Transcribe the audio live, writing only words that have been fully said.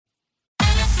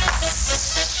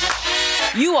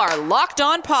You are Locked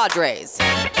On Padres,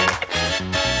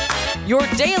 your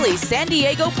daily San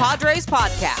Diego Padres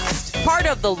podcast. Part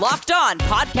of the Locked On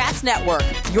Podcast Network,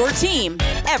 your team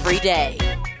every day.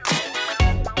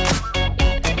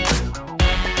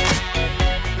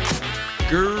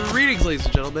 Greetings, ladies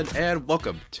and gentlemen, and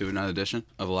welcome to another edition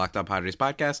of the Locked On Padres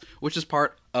podcast, which is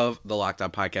part of the Locked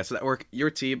On Podcast Network,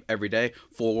 your team every day,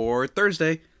 for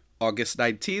Thursday, August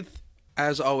 19th.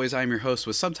 As always, I'm your host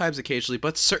with sometimes, occasionally,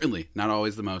 but certainly not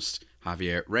always the most,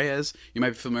 Javier Reyes. You might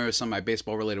be familiar with some of my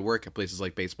baseball-related work at places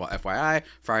like Baseball FYI,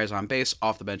 Friars on Base,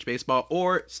 Off the Bench Baseball,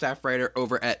 or staff writer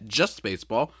over at Just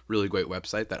Baseball, really great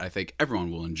website that I think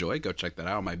everyone will enjoy. Go check that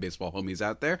out, my baseball homies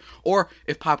out there. Or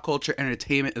if pop culture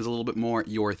entertainment is a little bit more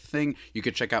your thing, you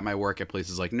can check out my work at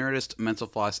places like Nerdist, Mental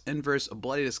Floss, Inverse,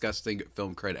 Bloody Disgusting,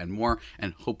 Film Cred, and more,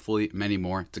 and hopefully many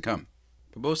more to come.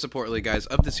 But most importantly, guys,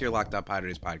 of this here Locked On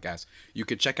Padres podcast, you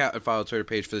can check out and follow the Twitter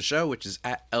page for the show, which is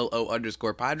at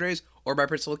LO_Padres, or my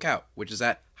personal account, which is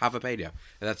at Javapeno. And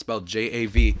that's spelled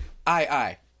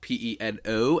JAVIIPENO.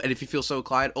 And if you feel so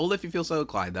inclined, only if you feel so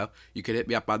inclined, though, you can hit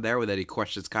me up on there with any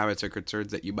questions, comments, or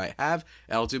concerns that you might have,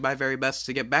 and I'll do my very best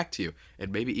to get back to you,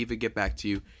 and maybe even get back to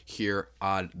you here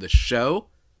on the show.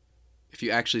 If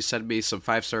you actually send me some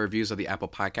 5-star reviews on the Apple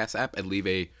Podcast app and leave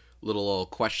a little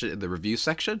question in the review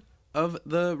section of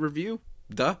the review,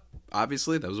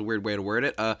 obviously, that was a weird way to word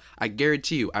it. I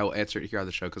guarantee you I will answer it here on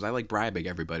the show because I like bribing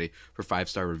everybody for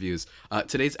 5-star reviews.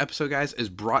 Today's episode, guys, is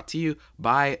brought to you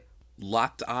by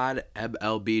Locked On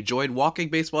MLB. Join Walking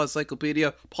Baseball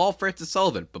Encyclopedia Paul Francis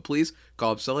Sullivan, but please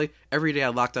call him Sully, every day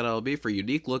on Locked On MLB for a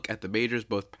unique look at the majors,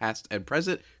 both past and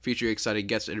present, featuring exciting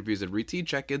guest interviews and routine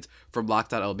check-ins from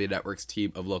Locked On MLB Network's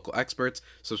team of local experts.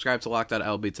 Subscribe to Locked On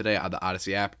MLB today on the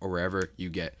Odyssey app or wherever you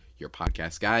get your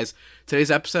podcast, guys.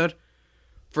 Today's episode,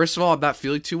 first of all, I'm not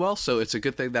feeling too well, so it's a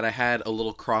good thing that I had a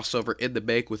little crossover in the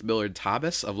make with Millard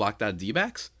Thomas of Locked On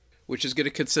D-backs, which is going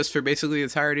to consist for basically the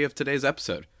entirety of today's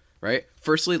episode, right?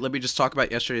 Firstly, let me just talk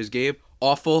about yesterday's game.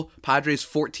 Awful. Padres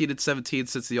 14-17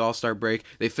 since the All-Star break.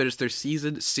 They finished their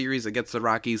season series against the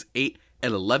Rockies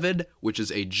 8-11, which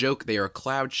is a joke. They are a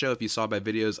clown show. If you saw my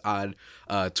videos on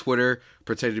Twitter,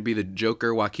 pretending to be the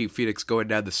Joker, Joaquin Phoenix going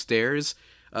down the stairs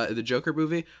in the Joker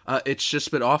movie, it's just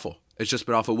been awful. It's just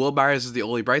been awful. Will Myers is the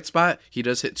only bright spot. He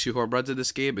does hit 2 home runs in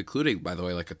this game, including, by the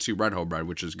way, like a 2-run home run,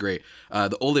 which is great.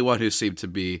 The only one who seemed to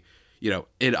be,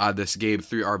 in on this game,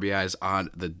 3 RBIs on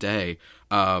the day.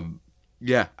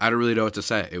 Yeah, I don't really know what to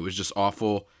say. It was just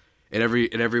awful in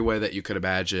every way that you could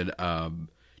imagine.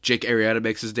 Jake Arrieta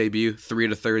makes his debut, 3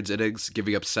 1/3 innings,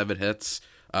 giving up 7 hits,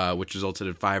 which resulted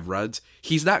in 5 runs.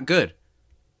 He's not good.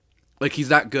 He's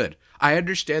not good. I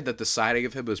understand that the signing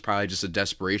of him was probably just a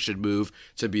desperation move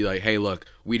to be like, hey, look,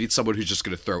 we need someone who's just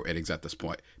going to throw innings at this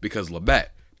point. Because Lamet,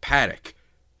 Paddock,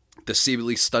 the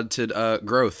seemingly stunted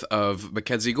growth of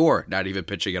Mackenzie Gore, not even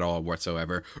pitching at all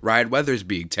whatsoever, Ryan Weathers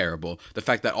being terrible, the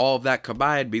fact that all of that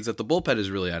combined means that the bullpen is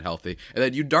really unhealthy, and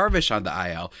then you Darvish on the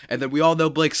IL, and then we all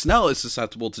know Blake Snell is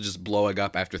susceptible to just blowing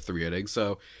up after 3 innings,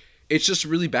 so it's just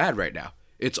really bad right now.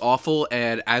 It's awful,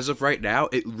 and as of right now,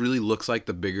 it really looks like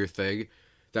the bigger thing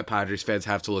that Padres fans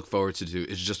have to look forward to do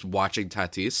is just watching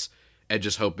Tatis and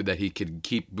just hoping that he can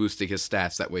keep boosting his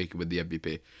stats, that way he can win the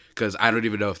MVP. Because I don't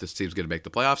even know if this team's going to make the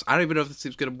playoffs. I don't even know if this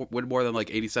team's going to win more than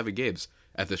 87 games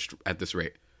at this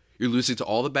rate. You're losing to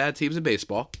all the bad teams in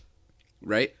baseball,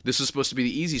 right? This is supposed to be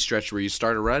the easy stretch where you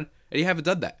start a run, and you haven't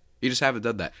done that. You just haven't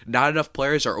done that. Not enough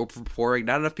players are overperforming.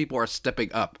 Not enough people are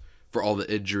stepping up for all the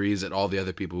injuries and all the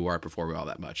other people who aren't performing all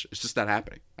that much. It's just not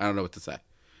happening. I don't know what to say.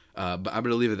 But I'm going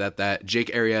to leave it at that.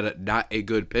 Jake Arrieta, not a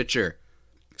good pitcher.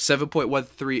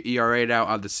 7.13 ERA now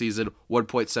on the season,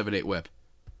 1.78 whip.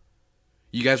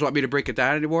 You guys want me to break it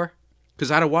down anymore? Because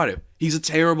I don't want to. He's a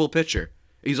terrible pitcher.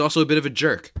 He's also a bit of a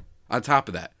jerk on top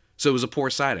of that. So it was a poor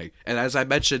signing. And as I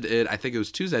mentioned in, I think it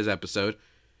was Tuesday's episode,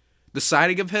 the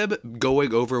signing of him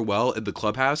going over well in the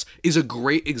clubhouse is a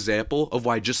great example of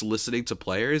why just listening to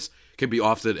players can be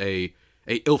often a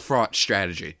ill-fraught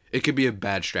strategy. It can be a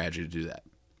bad strategy to do that.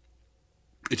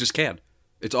 It just can.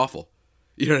 It's awful.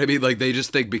 You know what I mean? They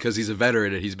just think because he's a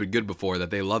veteran and he's been good before that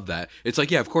they love that. It's like,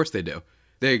 yeah, of course they do.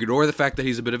 They ignore the fact that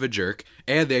he's a bit of a jerk,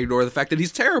 and they ignore the fact that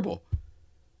he's terrible.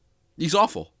 He's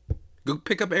awful. Go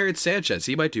pick up Aaron Sanchez.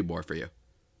 He might do more for you.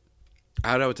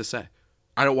 I don't know what to say.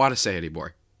 I don't want to say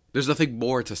anymore. There's nothing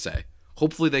more to say.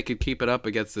 Hopefully they can keep it up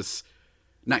against this...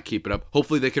 Not keep it up.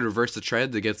 Hopefully they can reverse the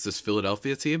trend against this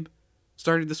Philadelphia team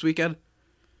starting this weekend.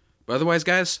 But otherwise,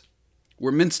 guys,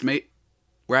 we're minced, mate.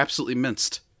 We're absolutely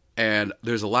minced. And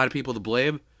there's a lot of people to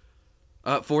blame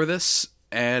for this.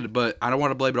 But I don't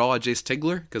want to blame it all on Jace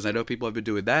Tingler, because I know people have been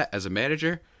doing that as a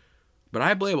manager. But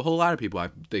I blame a whole lot of people. I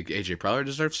think AJ Preller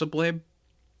deserves some blame.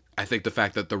 I think the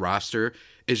fact that the roster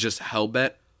is just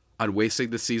hell-bent on wasting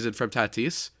the season from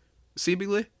Tatis,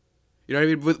 seemingly. You know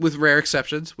what I mean? With rare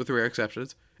exceptions.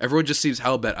 Everyone just seems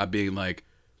hell-bent on being like,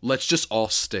 let's just all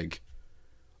stink.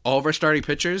 All of our starting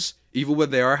pitchers, even when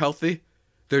they are healthy,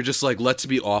 they're just like, let's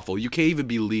be awful. You can't even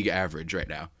be league average right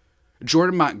now.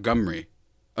 Jordan Montgomery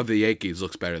of the Yankees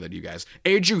looks better than you guys.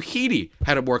 Andrew Heaney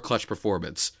had a more clutch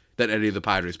performance than any of the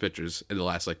Padres pitchers in the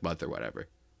last month or whatever.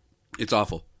 It's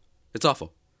awful.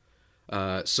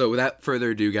 So without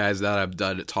further ado, guys, now that I'm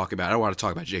done talking about, I don't want to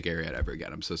talk about Jake Arrieta ever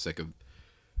again. I'm so sick of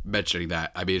mentioning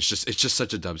that. I mean, it's just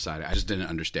such a dumb sign. I just didn't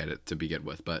understand it to begin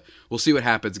with. But we'll see what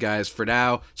happens, guys. For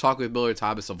now, talk with Miller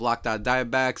Thomas of Locked On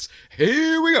Diamondbacks.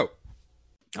 Here we go.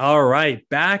 All right,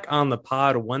 back on the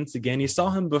pod once again. You saw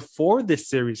him before this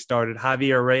series started,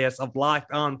 Javier Reyes of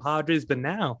Locked On Padres, but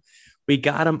now we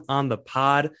got him on the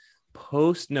pod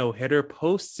post no-hitter,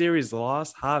 post-series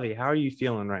loss. Javi, how are you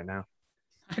feeling right now?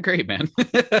 Not great, man.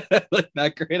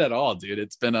 Not great at all, dude.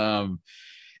 It's been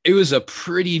it was a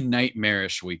pretty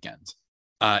nightmarish weekend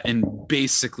in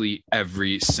basically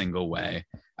every single way.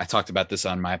 I talked about this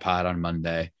on my pod on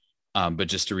Monday, but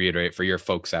just to reiterate for your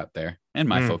folks out there and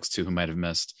my folks too who might have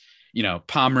missed,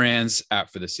 Pomeranz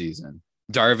out for the season,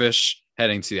 Darvish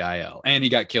heading to the IL, and he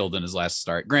got killed in his last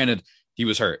start. Granted, he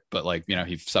was hurt, but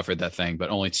he suffered that thing, but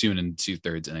only 2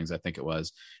 2/3 innings, I think it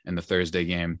was, in the Thursday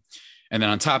game. And then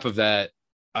on top of that,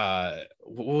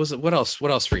 what was it? What else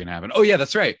freaking happened? Oh yeah,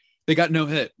 that's right. They got no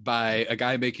hit by a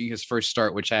guy making his first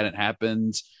start, which hadn't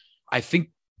happened, I think,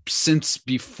 since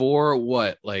before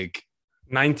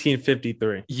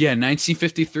 1953. Yeah,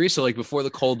 1953. So before the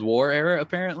Cold War era,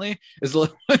 apparently, is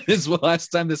the last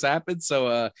time this happened.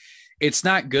 So it's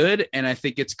not good. And I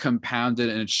think it's compounded,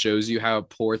 and it shows you how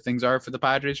poor things are for the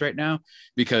Padres right now,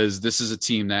 because this is a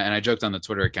team that, and I joked on the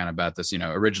Twitter account about this,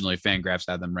 originally Fangraphs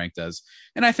had them ranked as,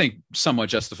 and I think somewhat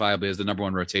justifiably, as the number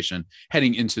 1 rotation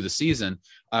heading into the season.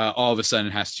 All of a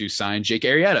sudden has to sign Jake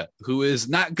Arrieta, who is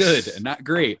not good and not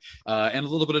great, and a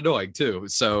little bit annoying too.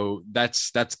 So that's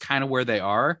kind of where they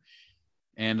are.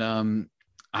 And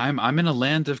I'm in a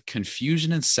land of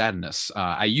confusion and sadness.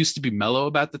 I used to be mellow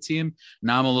about the team.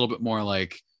 Now I'm a little bit more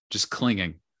just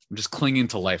clinging. I'm just clinging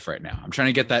to life right now. I'm trying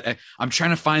to get that. I'm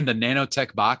trying to find the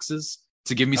nanotech boxes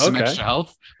to give me some extra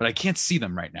health, but I can't see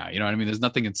them right now. You know what I mean? There's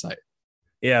nothing in sight.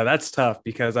 Yeah, that's tough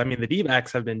because, the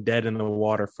D-backs have been dead in the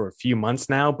water for a few months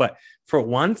now, but for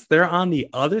once, they're on the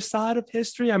other side of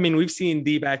history. We've seen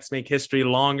D-backs make history,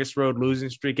 longest road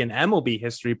losing streak in MLB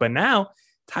history, but now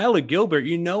Tyler Gilbert,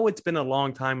 it's been a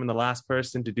long time, and the last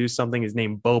person to do something is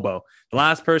named Bobo. The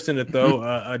last person to throw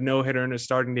a no-hitter in his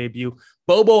starting debut,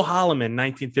 Bobo Holloman,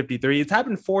 1953. It's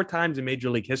happened 4 times in Major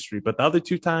League history, but the other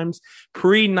 2 times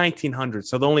pre-1900.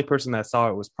 So the only person that saw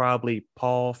it was probably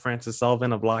Paul Francis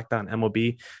Sullivan of Locked On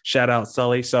MLB. Shout out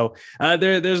Sully. So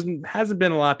there hasn't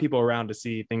been a lot of people around to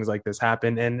see things like this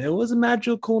happen, and it was a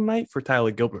magical night for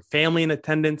Tyler Gilbert. Family in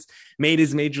attendance, made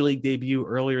his Major League debut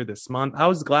earlier this month. I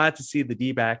was glad to see the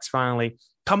D-backs finally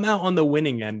come out on the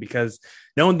winning end, because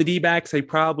knowing the D-backs, they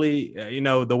probably,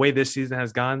 the way this season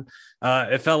has gone,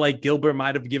 it felt like Gilbert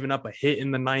might have given up a hit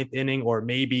in the 9th inning, or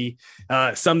maybe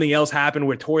something else happened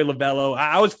with Torey Lovullo.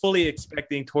 I was fully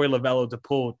expecting Torey Lovullo to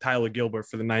pull Tyler Gilbert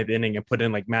for the 9th inning and put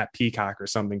in Matt Peacock or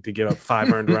something to give up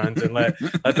 5 earned runs and let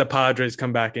the Padres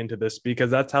come back into this, because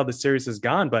that's how the series has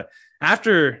gone. But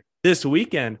after this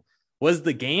weekend, was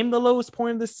the game the lowest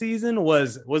point of the season?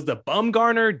 Was the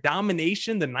Bumgarner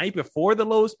domination the night before the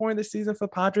lowest point of the season for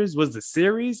Padres? Was the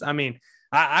series? I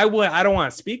don't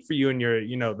want to speak for you and your,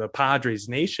 the Padres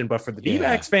nation, but for the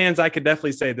D-backs fans, I could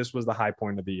definitely say this was the high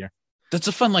point of the year. That's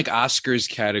a fun Oscars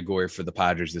category for the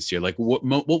Padres this year.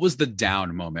 What was the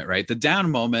down moment, right? The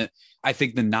down moment, I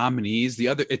think the nominees,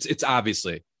 it's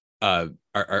obviously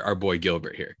our boy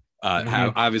Gilbert here.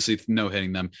 Have obviously no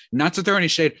hitting them. Not to throw any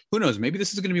shade. Who knows? Maybe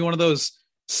this is going to be one of those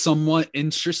somewhat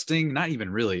interesting, not even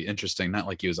really interesting, not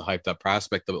like he was a hyped up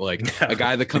prospect, but a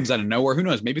guy that comes out of nowhere. Who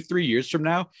knows? Maybe 3 years from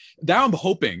now I'm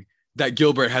hoping that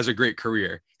Gilbert has a great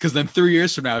career, because then 3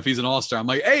 years from now, if he's an all-star, I'm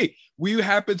like, hey, we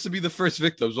happen to be the first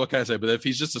victims. What can I say? But if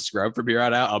he's just a scrub from here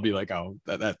on out, I'll be like, oh,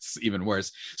 that's even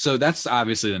worse. So that's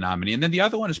obviously the nominee. And then the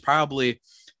other one is probably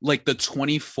the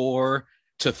 24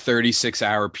 to 36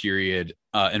 hour period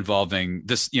involving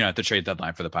this, at the trade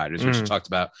deadline for the Padres, which we talked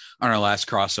about on our last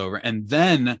crossover. And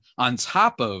then on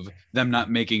top of them not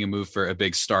making a move for a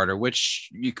big starter, which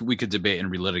we could debate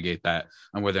and relitigate that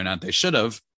on whether or not they should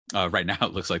have, Right now,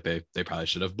 it looks like they probably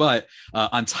should have. But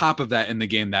on top of that, in the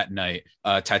game that night,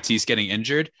 Tatis getting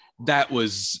injured, that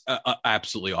was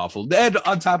absolutely awful. And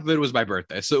on top of it, it was my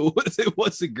birthday, so it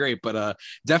wasn't great. But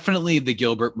definitely the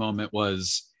Gilbert moment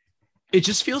was. It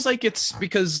just feels like it's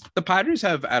because the Padres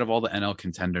have, out of all the NL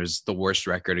contenders, the worst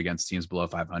record against teams below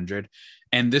 500.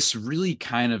 And this really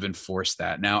kind of enforced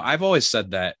that. Now, I've always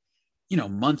said that,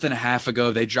 month and a half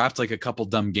ago, they dropped like a couple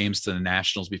dumb games to the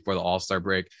Nationals before the All-Star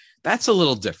break. That's a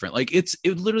little different. Like it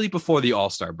literally before the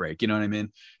All-Star break, you know what I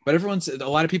mean? But a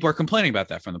lot of people are complaining about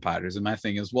that from the Padres. And my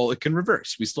thing is, well, it can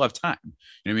reverse. We still have time.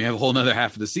 We have a whole nother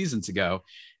half of the season to go.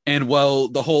 And well,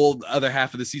 the whole other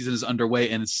half of the season is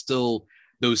underway and it's still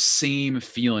those same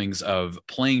feelings of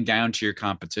playing down to your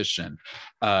competition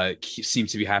seem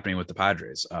to be happening with the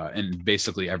Padres in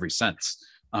basically every sense.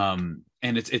 And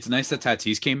it's nice that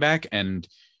Tatis came back and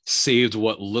saved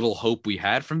what little hope we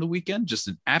had from the weekend. Just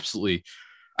an absolutely,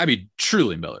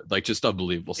 truly Millard, like just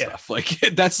unbelievable stuff. Like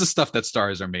that's the stuff that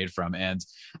stars are made from. And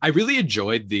I really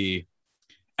enjoyed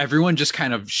everyone just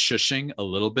kind of shushing a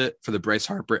little bit for the Bryce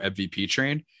Harper MVP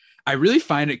train. I really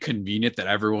find it convenient that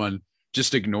everyone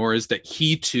just ignores that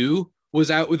he too was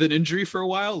out with an injury for a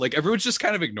while. Like everyone's just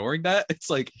kind of ignoring that. It's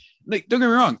like don't get me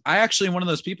wrong. I actually am one of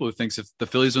those people who thinks if the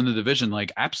Phillies win the division,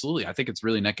 like absolutely, I think it's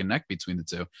really neck and neck between the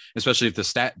two, especially if the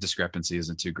stat discrepancy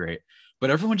isn't too great.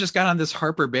 But everyone just got on this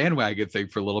Harper bandwagon thing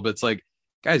for a little bit. It's like,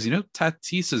 guys,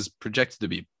 Tatis is projected to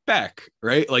be back,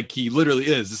 right? Like he literally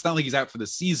is. It's not like he's out for the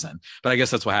season, but I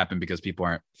guess that's what happened because people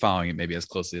aren't following it maybe as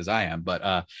closely as I am.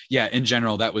 But in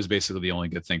general, that was basically the only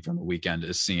good thing from the weekend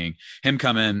is seeing him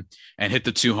come in and hit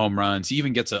the 2 home runs. He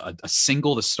even gets a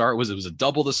single to start. It was a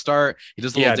double to start. He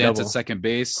does a little dance at second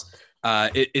base.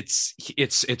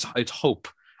 It's hope,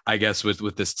 I guess,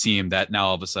 with this team that now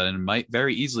all of a sudden might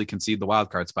very easily concede the wild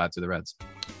card spot to the Reds.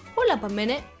 Hold up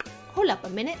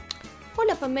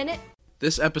a minute.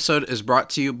 This episode is brought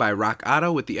to you by Rock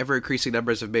Auto. With the ever-increasing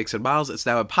numbers of makes and models, it's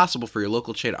now impossible for your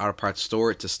local chain auto parts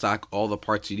store to stock all the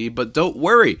parts you need. But don't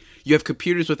worry, you have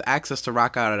computers with access to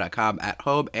rockauto.com at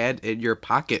home and in your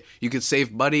pocket. You can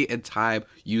save money and time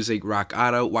using Rock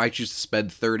Auto. Why choose to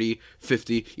spend 30,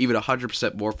 50, even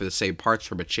 100% more for the same parts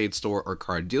from a chain store or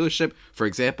car dealership? For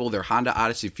example, their Honda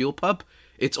Odyssey fuel pump,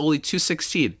 it's only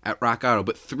 $216 at Rock Auto,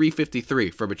 but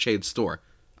 $353 from a chain store.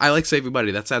 I like saving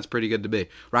money. That sounds pretty good to me.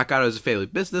 Rock Auto is a family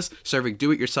business serving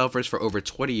do-it-yourselfers for over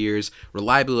 20 years,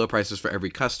 reliably low prices for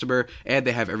every customer, and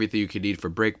they have everything you can need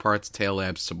from brake parts, tail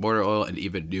lamps, to motor oil, and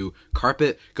even new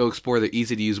carpet. Go explore their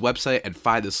easy-to-use website and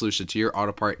find the solution to your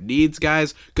auto part needs,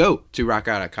 guys. Go to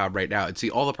rockauto.com right now and see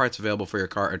all the parts available for your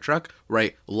car or truck,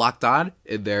 right locked on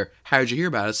in their How'd You Hear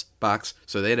About Us box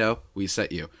so they know we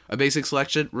sent you. Amazing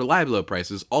selection, reliable low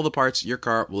prices, all the parts your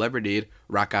car will ever need,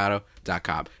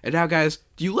 rockauto.com. And now, guys,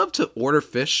 do you love to order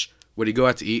fish when you go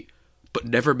out to eat, but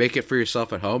never make it for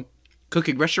yourself at home?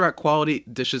 Cooking restaurant quality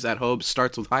dishes at home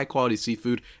starts with high quality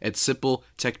seafood and simple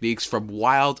techniques from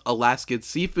Wild Alaskan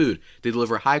Seafood. They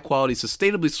deliver high quality,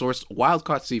 sustainably sourced, wild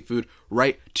caught seafood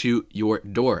right to your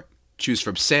door. Choose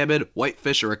from salmon,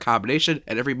 whitefish, or a combination,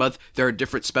 and every month there are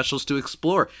different specials to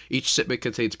explore. Each shipment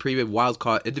contains premium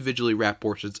wild-caught, individually wrapped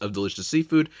portions of delicious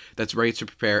seafood that's ready to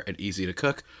prepare and easy to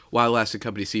cook. Wild Alaskan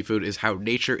Company seafood is how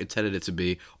nature intended it to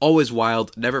be. Always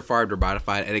wild, never farmed or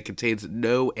modified, and it contains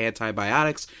no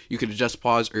antibiotics. You can adjust,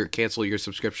 pause, or cancel your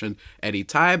subscription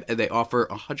anytime, and they offer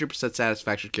 100%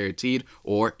 satisfaction guaranteed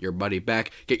or your money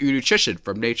back. Get your nutrition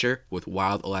from nature with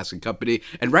Wild Alaskan Company.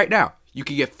 And right now, you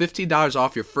can get $15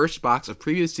 off your first box of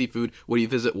premium seafood when you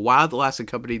visit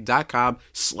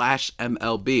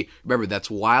wildalaskancompany.com/MLB. Remember, that's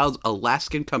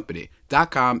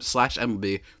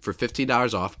wildalaskancompany.com/MLB for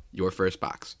 $15 off your first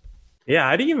box. Yeah,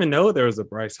 I didn't even know there was a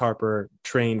Bryce Harper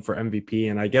train for MVP,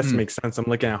 and I guess it makes sense. I'm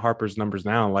looking at Harper's numbers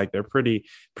now, like they're pretty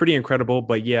incredible.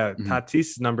 But yeah,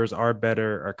 Tatis's numbers are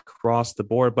better across the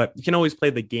board, but you can always play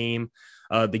the game.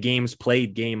 The games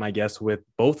played game, I guess, with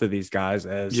both of these guys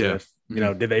as if,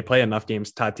 did they play enough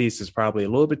games? Tatis is probably a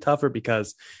little bit tougher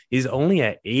because he's only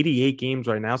at 88 games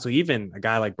right now. So even a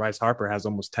guy like Bryce Harper has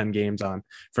almost 10 games on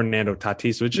Fernando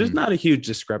Tatis, which is not a huge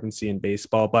discrepancy in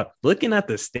baseball. But looking at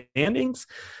the standings,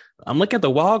 I'm looking at the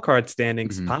wild card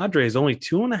standings. Padres only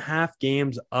 2.5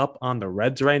 games up on the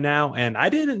Reds right now. And I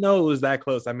didn't know it was that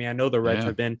close. I mean, I know the Reds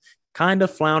have been kind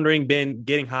of floundering, been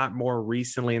getting hot more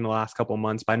recently in the last couple of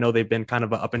months, but I know they've been kind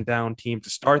of an up and down team to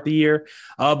start the year.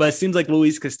 But it seems like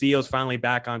Luis Castillo is finally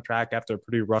back on track after a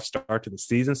pretty rough start to the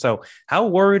season. So how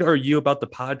worried are you about the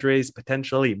Padres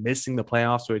potentially missing the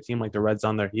playoffs with a team like the Reds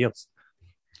on their heels?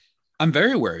 I'm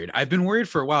very worried. I've been worried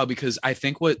for a while because I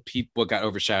think what got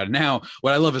overshadowed now,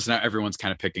 what I love is now everyone's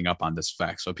kind of picking up on this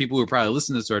fact. So people who are probably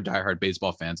listening to this who are diehard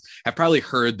baseball fans have probably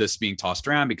heard this being tossed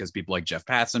around because people like Jeff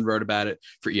Passan wrote about it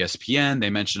for ESPN. They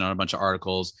mentioned on a bunch of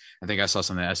articles. I think I saw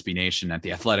something at SB Nation, at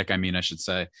The Athletic, I should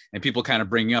say. And people kind of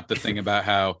bringing up the thing about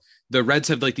how the Reds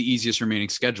have like the easiest remaining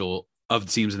schedule of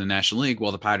the teams in the National League,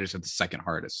 while the Padres have the second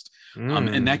hardest.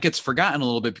 And that gets forgotten a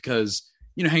little bit because,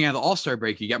 hanging out the All-Star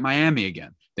break, you got Miami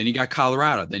again. Then you got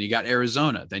Colorado. Then you got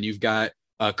Arizona. Then you've got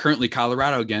currently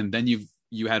Colorado again. Then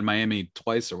you had Miami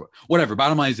twice or whatever.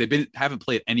 Bottom line is haven't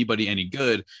played anybody any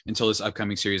good until this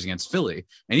upcoming series against Philly.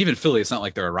 And even Philly, it's not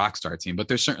like they're a rock star team, but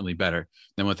they're certainly better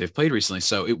than what they've played recently.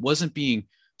 So it wasn't being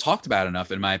talked about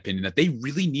enough, in my opinion, that they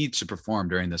really need to perform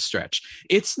during this stretch.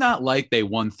 It's not like they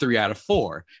won 3 out of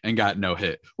 4 and got no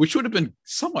hit, which would have been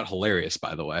somewhat hilarious,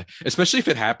 by the way, especially if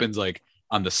it happens like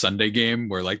on the Sunday game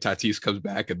where like Tatis comes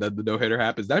back and then the no-hitter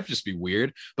happens. That'd just be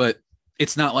weird, but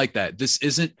it's not like that.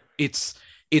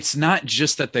 It's not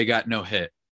just that they got no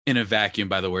hit in a vacuum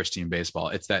by the worst team in baseball.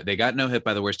 It's that they got no hit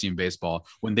by the worst team in baseball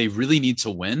when they really need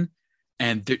to win.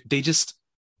 And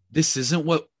this isn't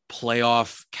what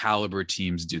playoff caliber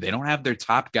teams do. They don't have their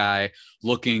top guy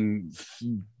looking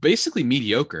basically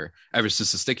mediocre ever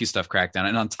since the sticky stuff crackdown.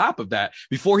 And on top of that,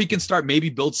 before he can start, maybe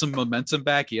build some momentum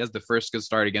back, he has the first good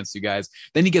start against you guys.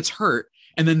 Then he gets hurt.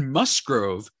 And then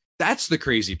Musgrove, that's the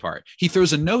crazy part. He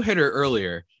throws a no-hitter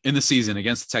earlier in the season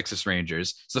against the Texas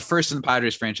Rangers. It's the first in the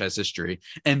Padres franchise history.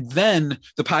 And then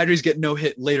the Padres get no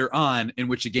hit later on, in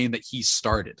which a game that he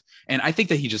started. And I think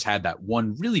that he just had that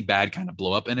one really bad kind of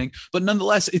blow up inning, but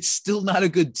nonetheless, it's still not a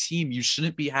good team. You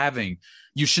shouldn't be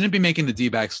making the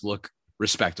D-backs look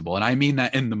respectable. And I mean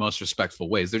that in the most respectful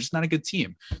ways. They're just not a good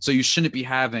team. So you shouldn't be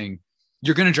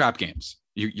you're going to drop games.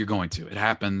 You're going to. It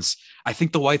happens. I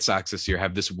think the White Sox this year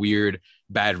have this weird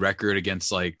bad record against,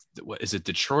 like, what is it,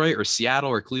 Detroit or Seattle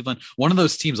or Cleveland? One of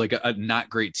those teams, like a not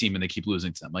great team, and they keep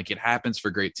losing to them. Like, it happens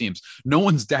for great teams. No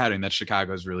one's doubting that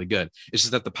Chicago is really good. It's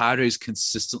just that the Padres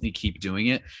consistently keep doing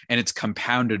it, and it's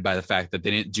compounded by the fact that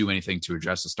they didn't do anything to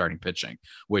address the starting pitching,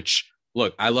 which,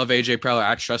 look, I love AJ Preller.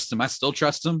 I trust him. I still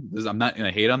trust him. I'm not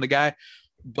going to hate on the guy,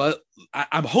 but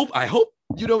I hope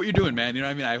you know what you're doing, man. You know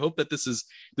what I mean? I hope that this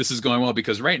is going well,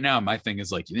 because right now my thing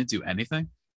is like, you didn't do anything.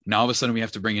 Now all of a sudden we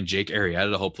have to bring in Jake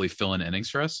Arrieta to hopefully fill in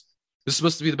innings for us. This is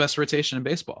supposed to be the best rotation in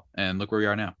baseball, and look where we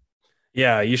are now.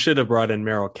 Yeah, you should have brought in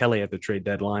Merrill Kelly at the trade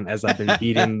deadline, as I've been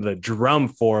beating the drum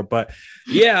for. But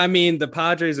yeah, I mean, the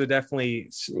Padres are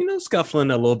definitely,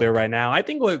 scuffling a little bit right now. I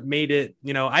think what made it,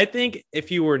 I think if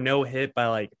you were no hit by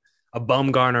like a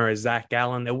Bumgarner or a Zach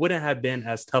Gallen, it wouldn't have been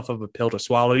as tough of a pill to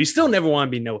swallow. You still never want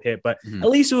to be no hit, but at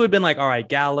least it would have been like, all right,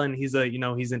 Gallen, he's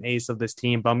an ace of this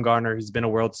team. Bumgarner, he's been a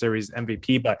World Series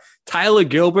MVP, but Tyler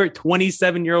Gilbert,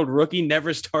 27-year-old rookie,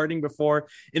 never starting before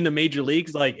in the major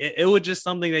leagues. Like it was just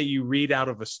something that you read out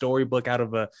of a storybook, out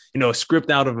of a script,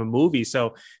 out of a movie.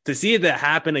 So to see that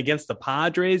happen against the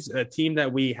Padres, a team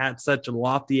that we had such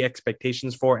lofty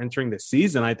expectations for entering the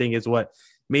season, I think is what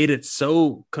made it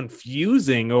so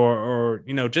confusing or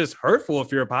just hurtful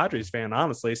if you're a Padres fan,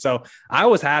 honestly. So I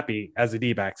was happy as a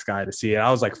D-backs guy to see it. I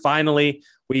was like, finally,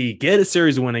 we get a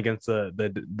series win against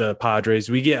the Padres.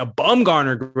 We get a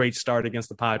Bumgarner great start against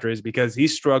the Padres, because he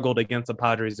struggled against the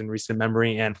Padres in recent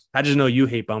memory. And I just know you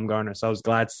hate Bumgarner, so I was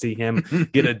glad to see him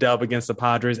get a dub against the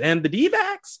Padres. And the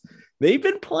D-backs, they've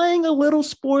been playing a little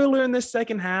spoiler in the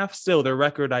second half. Still, their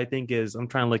record, I think, is, I'm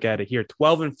trying to look at it here,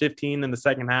 12-15 in the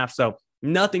second half. So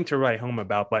nothing to write home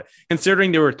about, but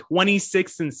considering they were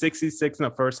 26-66 in the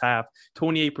first half,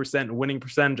 28% winning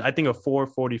percentage, I think a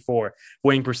 444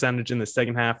 winning percentage in the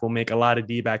second half will make a lot of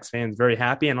D-backs fans very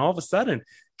happy. And all of a sudden,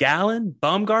 Gallen,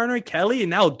 Bumgarner, Kelly, and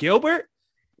now Gilbert,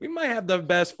 we might have the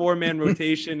best 4-man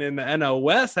rotation in the NL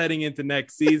West heading into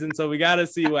next season. So we got to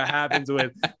see what happens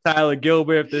with Tyler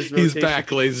Gilbert. If this He's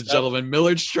back, ladies and gentlemen.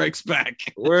 Millard strikes back.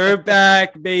 We're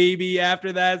back, baby.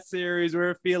 After that series,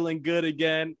 we're feeling good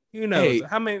again. Who knows? Hey,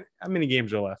 how many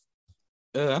games are left?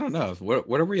 I don't know.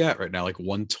 What are we at right now? Like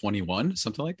 121,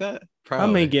 something like that? Probably.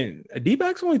 I'm making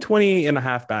D-backs only 20 and a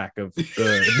half back of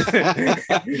the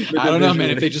I don't know, man.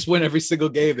 If they just win every single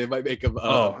game, they might make a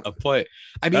play.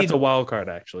 I mean, that's a wild card,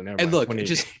 actually. Never and mind. Look,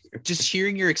 just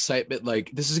hearing your excitement,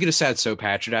 like, this is gonna sound so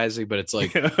patronizing, but it's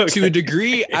like okay. To a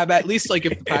degree, I'm at least like,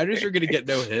 if the Padres are gonna get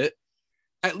no hit,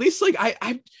 at least like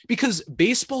I because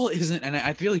baseball isn't, and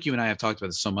I feel like you and I have talked about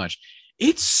this so much.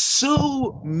 It's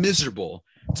so miserable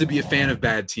to be a fan of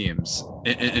bad teams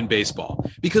in baseball,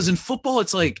 because in football,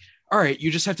 it's like, all right,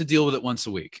 you just have to deal with it once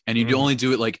a week. And you only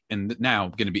do it like, and now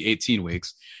going to be 18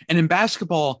 weeks. And in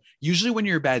basketball, usually when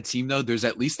you're a bad team, though, there's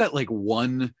at least that like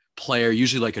one player,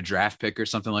 usually like a draft pick or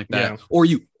something like that. Yeah.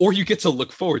 Or you get to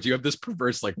look forward. You have this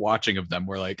perverse like watching of them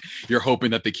where like you're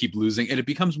hoping that they keep losing. And it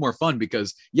becomes more fun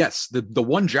because yes, the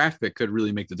one draft pick could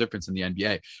really make the difference in the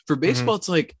NBA. For baseball, it's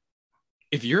like,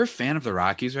 if you're a fan of the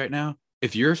Rockies right now,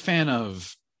 if you're a fan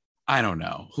of, I don't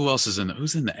know who else is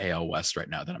who's in the AL West right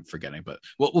now that I'm forgetting, but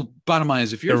well bottom line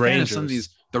is if you're a fan of some of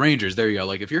these, the Rangers, there you go.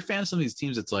 Like if you're a fan of some of these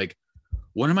teams, it's like,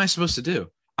 what am I supposed to do?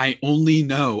 I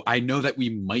know that we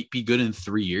might be good in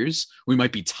 3 years. We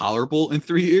might be tolerable in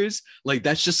 3 years. Like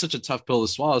that's just such a tough pill to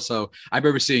swallow. So I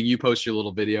remember seeing you post your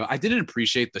little video. I didn't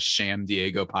appreciate the sham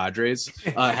Diego Padres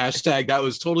hashtag. That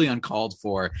was totally uncalled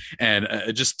for and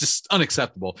just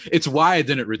unacceptable. It's why I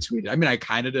didn't retweet it. I mean, I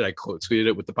kind of did. I quote tweeted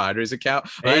it with the Padres account.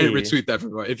 But I didn't retweet that.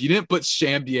 If you didn't put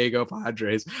sham Diego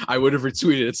Padres, I would have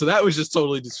retweeted it. So that was just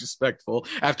totally disrespectful.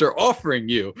 After offering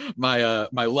you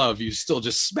my love, you still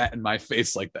just spat in my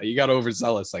face like that. You got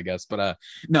overzealous, I guess. But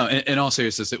no, in all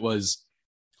seriousness, it was,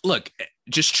 look,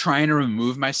 just trying to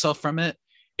remove myself from it.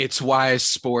 It's why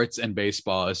sports and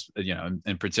baseball,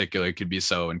 in particular, could be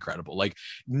so incredible. Like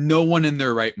no one in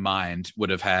their right mind would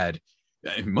have had,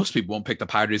 most people won't pick the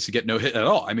Padres to get no hit at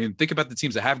all. I mean, think about the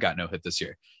teams that have got no hit this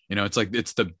year. It's like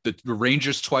it's the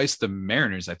Rangers twice, the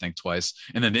Mariners, I think twice,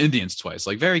 and then the Indians twice,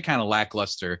 like very kind of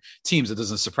lackluster teams. It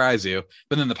doesn't surprise you.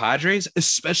 But then the Padres,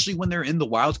 especially when they're in the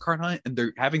wild card hunt and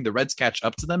they're having the Reds catch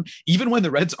up to them, even when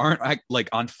the Reds aren't like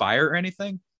on fire or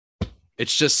anything,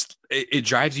 it's just, it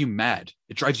drives you mad.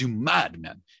 It drives you mad,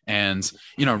 man. And,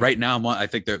 right now, I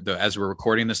think as we're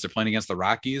recording this, they're playing against the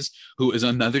Rockies, who is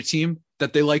another team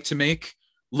that they like to make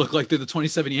look like they're the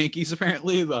 27 Yankees,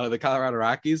 apparently, the Colorado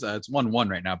Rockies. It's 1-1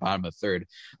 right now, bottom of the third.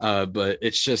 But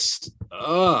it's just,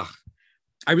 I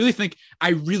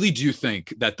really do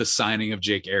think that the signing of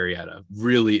Jake Arrieta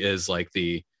really is like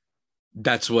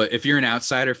that's what, if you're an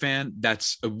outsider fan,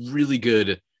 that's a really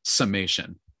good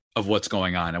summation of what's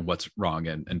going on and what's wrong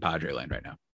in Padre land right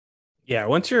now. Yeah,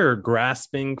 once you're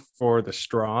grasping for the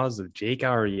straws of Jake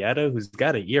Arrieta, who's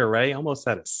got a ERA almost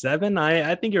at a 7,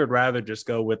 I think you would rather just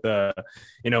go with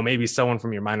maybe someone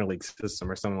from your minor league system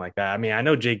or something like that. I mean, I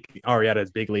know Jake Arrieta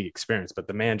has big league experience, but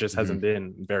the man just hasn't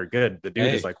been very good. The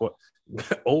dude is like, what,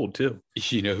 old too.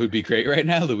 Who'd be great right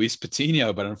now? Luis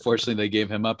Patino, but unfortunately they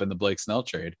gave him up in the Blake Snell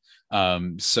trade.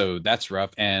 So that's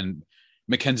rough. And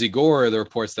Mackenzie Gore, the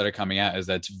reports that are coming out is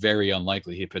that it's very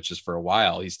unlikely he pitches for a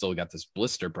while. He's still got this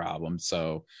blister problem.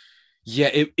 So yeah,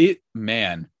 it's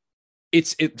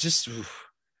just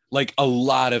like a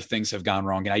lot of things have gone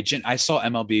wrong. And I saw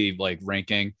MLB like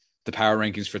ranking the power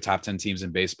rankings for top 10 teams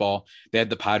in baseball. They had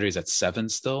the Padres at 7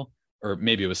 still, or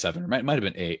maybe it was 7, or might have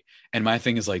been 8. And my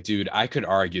thing is like, dude, I could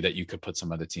argue that you could put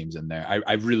some other teams in there.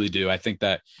 I really do. I think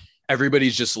that everybody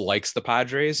just likes the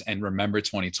Padres and remember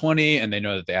 2020, and they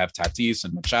know that they have Tatis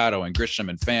and Machado and Grisham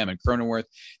and Pham and Cronenworth.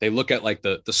 They look at like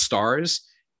the stars,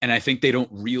 and I think they don't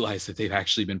realize that they've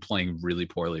actually been playing really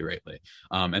poorly lately,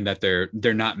 and that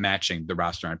they're not matching the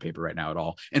roster on paper right now at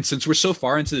all. And since we're so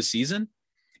far into the season,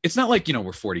 it's not like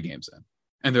we're 40 games in,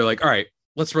 and they're like, all right,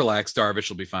 let's relax. Darvish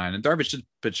will be fine, and Darvish did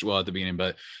pitch well at the beginning,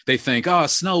 but they think, oh,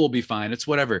 Snell will be fine. It's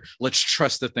whatever. Let's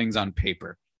trust the things on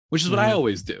paper. Which is what I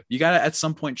always do. You got to, at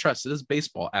some point, trust. It is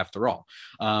baseball, after all.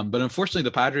 But unfortunately,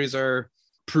 the Padres are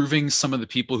proving some of the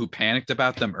people who panicked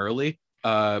about them early,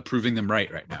 proving them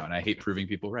right now. And I hate proving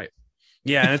people right.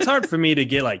 Yeah, and it's hard for me to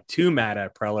get like too mad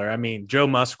at Preller. I mean, Joe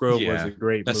Musgrove was a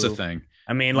great That's move. the thing.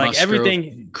 I mean, like Musgrove,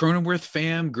 everything. Cronenworth,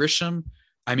 Pham, Grisham.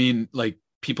 I mean, like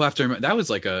people have to remember that was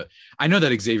like I know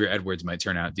that Xavier Edwards might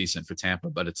turn out decent for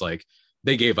Tampa, but it's like,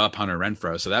 they gave up Hunter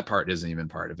Renfroe, so that part isn't even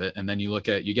part of it. And then you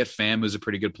get Pham, who's a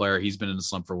pretty good player. He's been in the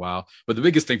slump for a while. But the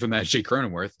biggest thing from that is Jake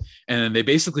Cronenworth. And then they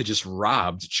basically just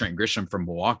robbed Trent Grisham from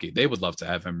Milwaukee. They would love to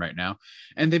have him right now.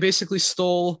 And they basically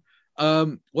stole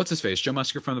what's his face, Joe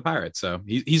Musgrove from the Pirates. So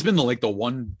he's been the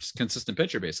one consistent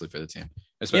pitcher basically for the team,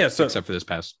 except for this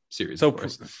past series. So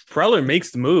Preller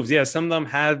makes the moves. Yeah, some of them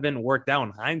have been worked out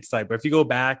in hindsight, but if you go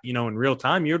back, in real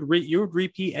time, you would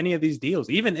repeat any of these deals,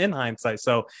 even in hindsight.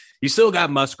 So you still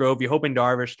got Musgrove. You're hoping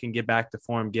Darvish can get back to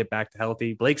form, get back to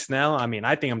healthy. Blake Snell. I mean,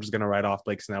 I think I'm just going to write off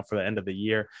Blake Snell for the end of the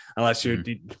year, unless you're,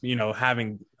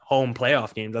 having home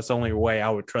playoff games. That's the only way I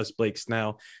would trust Blake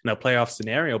Snell in a playoff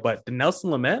scenario. But the Nelson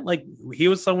Lamet, like he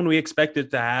was someone we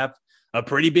expected to have a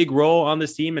pretty big role on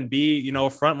this team and be, a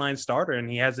frontline starter. And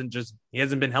he hasn't just he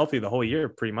hasn't been healthy the whole year,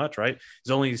 pretty much, right?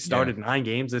 He's only started 9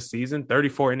 games this season,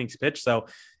 34 innings pitched. So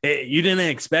you didn't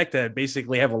expect to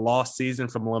basically have a lost season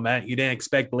from Lamet. You didn't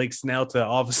expect Blake Snell to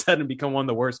all of a sudden become one of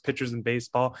the worst pitchers in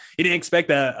baseball. You didn't expect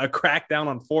a crackdown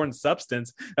on foreign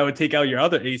substance that would take out your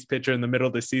other ace pitcher in the middle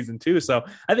of the season too. So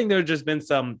I think there have just been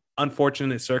some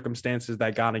unfortunate circumstances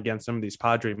that got against some of these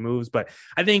Padre moves. But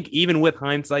I think even with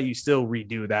hindsight, you still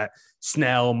redo that.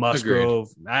 Snell, Musgrove.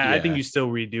 I think you still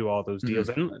redo all those deals.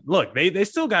 And look, they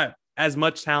still got as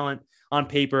much talent on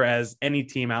paper as any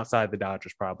team outside the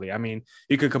Dodgers, probably. I mean,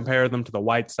 you could compare them to the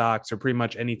White Sox or pretty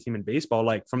much any team in baseball,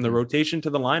 like from the rotation to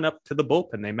the lineup to the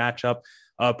bullpen. They match up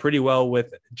pretty well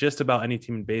with just about any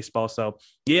team in baseball. So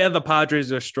yeah, the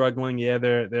Padres are struggling. Yeah,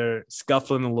 they're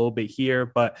scuffling a little bit here,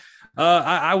 but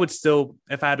I would still,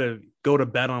 if I had to go to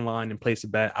bet online and place a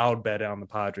bet, I would bet on the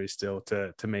Padres still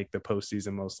to make the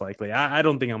postseason most likely. I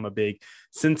don't think I'm a big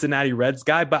Cincinnati Reds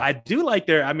guy, but I do like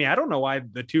I don't know why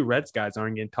the 2 Reds guys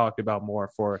aren't getting talked about more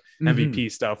for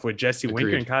MVP stuff with Jesse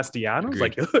Winker and Castellanos.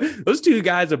 Like those 2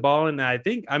 guys are balling.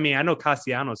 And I know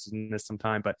Castellanos has missed some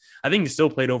time, but I think he still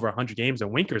played over 100 games,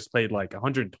 and Winker's played like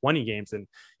 120 games, and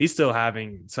he's still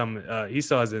having he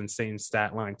still has an insane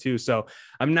stat line too. So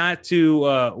I'm not too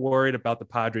worried about the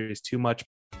Padres too much.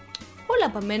 Hold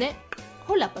up a minute.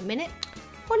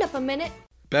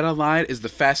 BetOnline is the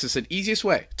fastest and easiest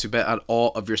way to bet on all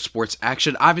of your sports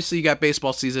action. Obviously, you got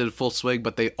baseball season in full swing,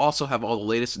 but they also have all the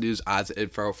latest news, odds, and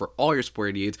info for all your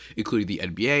sporting needs, including the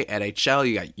NBA,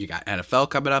 NHL. You got NFL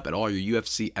coming up and all your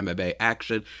UFC, MMA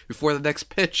action before the next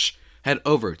pitch. Head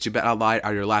over to BetOnline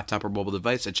on your laptop or mobile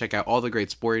device and check out all the great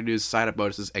sporting news, sign-up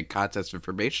bonuses, and contest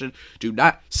information. Do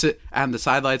not sit on the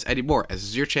sidelines anymore, as this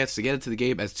is your chance to get into the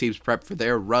game as teams prep for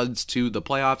their runs to the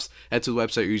playoffs. Head to the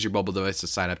website or use your mobile device to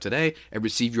sign up today and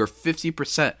receive your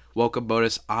 50% welcome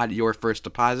bonus on your first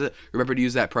deposit. Remember to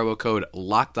use that promo code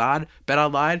LOCKEDON.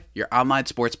 BetOnline, your online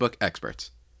sportsbook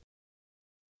experts.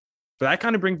 But that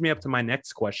kind of brings me up to my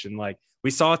next question. Like,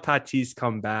 we saw Tatis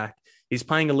come back. He's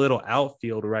playing a little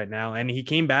outfield right now, and he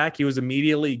came back. He was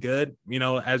immediately good.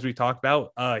 As we talked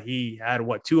about, he had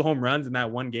 2 home runs in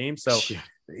that one game. So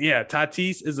yeah,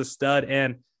 Tatis is a stud.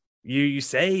 And you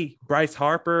say Bryce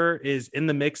Harper is in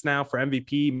the mix now for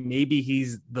MVP. Maybe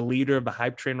he's the leader of the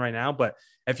hype train right now. But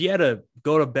if you had to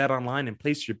go to BetOnline and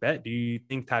place your bet, do you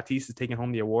think Tatis is taking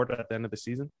home the award at the end of the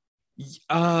season?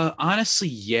 Honestly,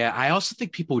 yeah. I also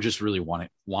think people just really want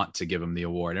to give him the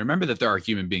award. And remember that there are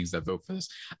human beings that vote for this.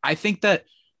 I think that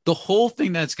the whole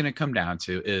thing that's going to come down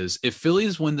to is if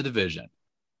Phillies win the division,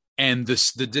 and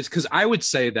because I would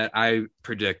say that I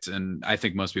predict, and I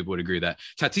think most people would agree, that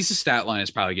Tatis' stat line is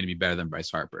probably going to be better than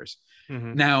Bryce Harper's.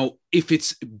 Now, if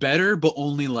it's better, but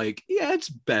only it's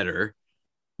better,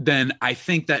 then I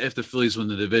think that if the Phillies win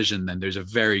the division, then there's a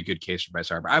very good case for Bryce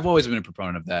Harper. I've always been a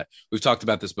proponent of that. We've talked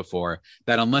about this before,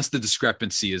 that unless the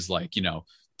discrepancy is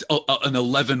an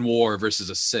 11 WAR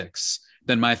versus a 6,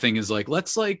 then my thing is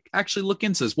let's actually look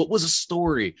into this. What was a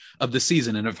story of the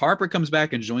season? And if Harper comes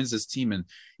back and joins this team, and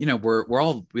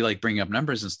we bring up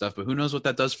numbers and stuff, but who knows what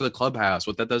that does for the clubhouse,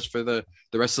 what that does for the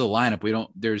rest of the lineup.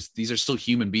 These are still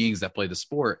human beings that play the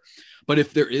sport. But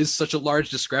if there is such a large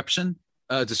discrepancy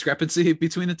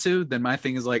between the 2, then my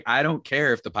thing is I don't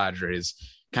care if the Padres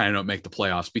kind of don't make the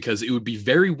playoffs, because it would be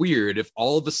very weird if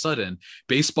all of a sudden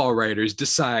baseball writers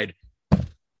decide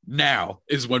now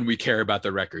is when we care about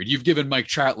the record. You've given Mike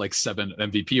Trout 7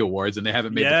 MVP awards and they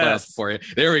haven't made the playoffs for you.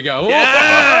 There we go.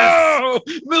 Yes! Oh,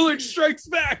 Millard strikes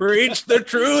back. Preach the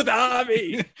truth,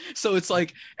 Avi. So it's I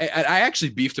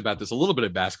actually beefed about this a little bit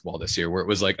of basketball this year, where it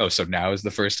was so now is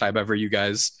the first time ever you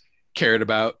guys cared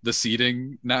about the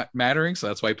seeding not mattering, so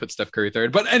that's why I put Steph Curry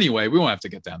 3rd. But anyway, we won't have to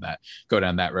go down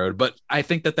that road. But I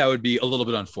think that would be a little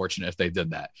bit unfortunate if they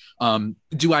did that.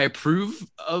 Do I approve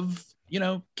of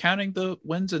counting the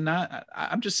wins and not?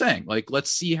 I'm just saying,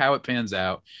 let's see how it pans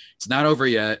out. It's not over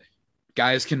yet.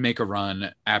 Guys can make a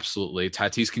run, absolutely.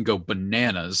 Tatis can go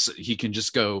bananas. He can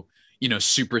just go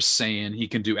Super Saiyan. He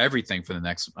can do everything for the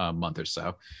next month or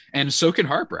so. And so can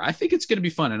Harper. I think it's going to be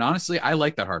fun. And honestly, I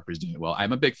like that Harper's doing well.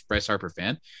 I'm a big Bryce Harper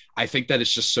fan. I think that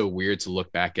it's just so weird to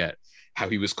look back at how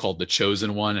he was called the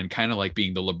chosen one, and kind of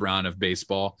being the LeBron of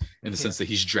baseball in the sense that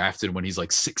he's drafted when he's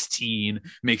 16,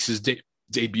 makes his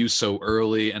debut so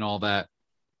early and all that.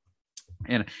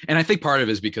 And I think part of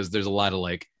it is because there's a lot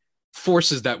of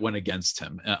forces that went against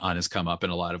him on his come up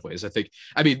in a lot of ways.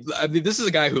 I mean, this is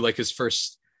a guy who his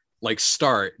first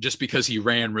start, just because he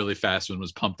ran really fast and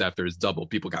was pumped after his double,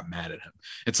 people got mad at him.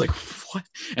 It's what?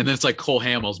 And then it's Cole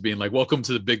Hamels being welcome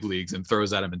to the big leagues, and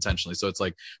throws at him intentionally. So it's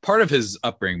part of his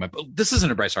upbringing. But this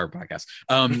isn't a Bryce Harper podcast.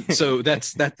 So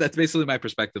that's basically my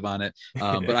perspective on it.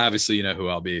 But obviously, who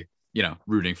I'll be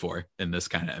rooting for in this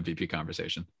kind of MVP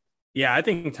conversation. Yeah, I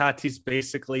think Tatis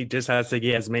basically just has to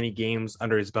get as many games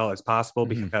under his belt as possible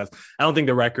because I don't think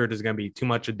the record is going to be too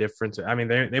much a difference. I mean,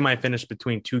 they might finish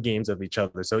between 2 games of each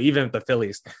other. So even if the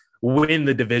Phillies win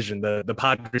the division, the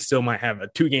Padres still might have a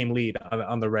 2-game lead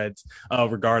on the Reds,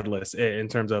 regardless in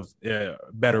terms of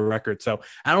better record. So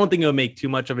I don't think it'll make too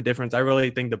much of a difference. I really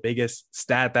think the biggest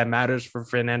stat that matters for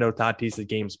Fernando Tatis is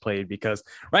games played, because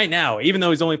right now, even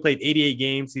though he's only played 88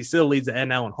 games, he still leads the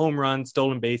NL in home runs,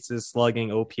 stolen bases,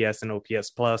 slugging, OPS, and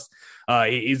OPS plus.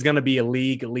 He's going to be a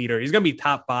league leader. He's going to be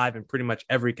top 5 in pretty much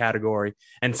every category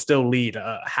and still lead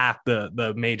half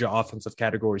the major offensive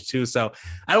categories too. So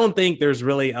I don't think there's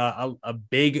really a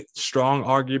big, strong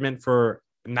argument for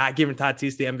not giving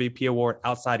Tatis the MVP award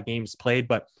outside games played.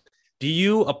 But do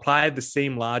you apply the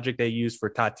same logic they use for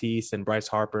Tatis and Bryce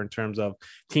Harper in terms of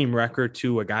team record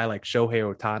to a guy like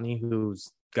Shohei Ohtani,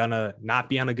 who's gonna not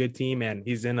be on a good team and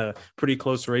he's in a pretty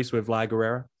close race with Vlad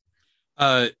Guerrero?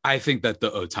 I think that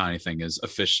the Ohtani thing is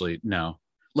officially no.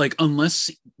 Like, unless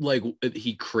like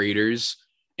he craters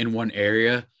in one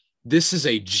area, this is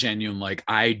a genuine, like,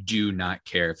 I do not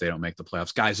care if they don't make the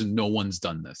playoffs. Guys, no one's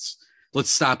done this.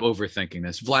 Let's stop overthinking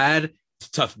this. Vlad, it's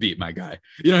a tough beat, my guy.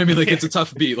 You know what I mean? Like, it's a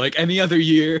tough beat. Like any other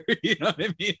year, you know what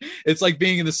I mean? It's like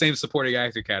being in the same supporting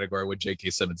actor category with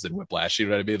J.K. Simmons and Whiplash. You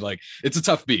know what I mean? Like, it's a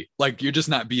tough beat. Like, you're just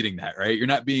not beating that, right? You're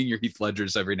not beating your Heath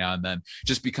Ledgers every now and then.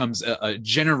 Just becomes a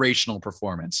generational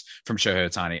performance from Shohei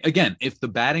Ohtani. Again, if the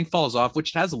batting falls off,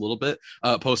 which it has a little bit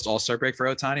post All-Star break for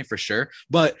Ohtani, for sure.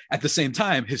 But at the same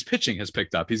time, his pitching has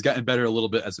picked up. He's gotten better a little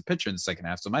bit as a pitcher in the second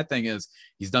half. So my thing is,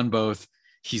 he's done both.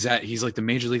 He's like the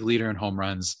major league leader in home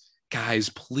runs. Guys,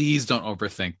 please don't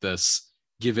overthink this.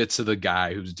 Give it to the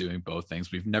guy who's doing both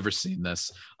things. We've never seen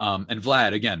this. And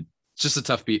Vlad, again, it's just a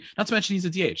tough beat. Not to mention he's a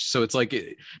DH. So it's like,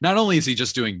 not only is he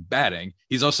just doing batting,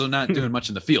 he's also not doing much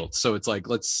in the field. So it's like,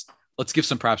 let's give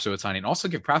some props to Ohtani, and also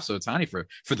give props to Ohtani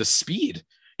for the speed.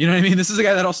 You know what I mean? This is a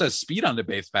guy that also has speed on the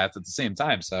base paths at the same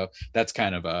time. So that's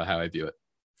kind of how I view it.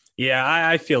 Yeah,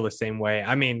 I feel the same way.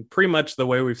 I mean, pretty much the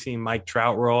way we've seen Mike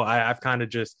Trout roll, I've kind of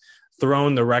just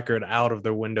thrown the record out of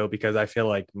the window because I feel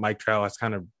like Mike Trout has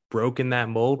kind of broken that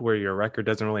mold where your record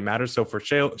doesn't really matter. So for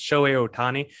Shohei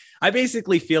Ohtani, I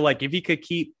basically feel like if he could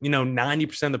keep,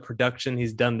 90% of the production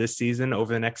he's done this season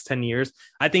over the next 10 years,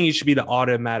 I think he should be the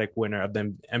automatic winner of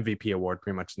the MVP award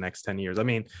pretty much the next 10 years. I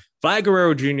mean, Vlad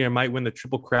Guerrero Jr. might win the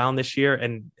Triple Crown this year,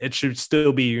 and it should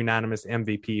still be unanimous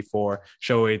MVP for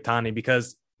Shohei Ohtani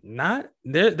because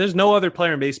there's no other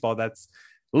player in baseball that's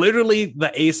literally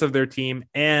the ace of their team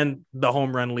and the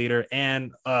home run leader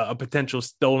and a potential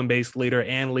stolen base leader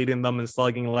and leading them in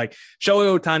slugging. Like,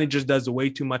 Shohei Ohtani just does way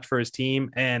too much for his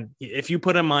team. And if you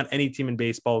put him on any team in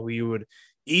baseball, he would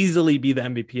easily be the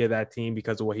MVP of that team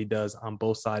because of what he does on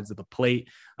both sides of the plate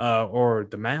or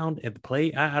the mound at the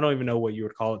plate. I don't even know what you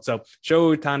would call it. So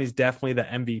Shohei Ohtani is definitely the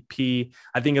MVP,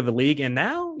 I think, of the league. And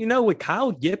now, with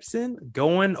Kyle Gibson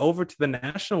going over to the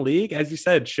National League, as you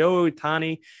said, Shohei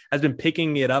Ohtani has been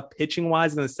picking it up pitching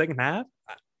wise in the second half.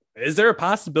 Is there a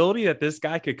possibility that this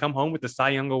guy could come home with the Cy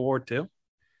Young Award too?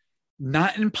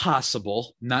 Not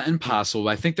impossible.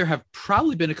 I think there have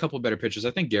probably been a couple better pitchers.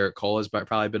 I think Garrett Cole has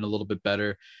probably been a little bit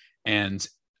better. And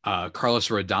Carlos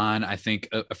Rodon, I think,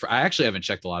 I actually haven't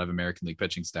checked a lot of American League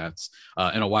pitching stats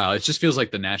in a while. It just feels like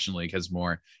the National League has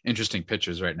more interesting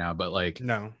pitchers right now. But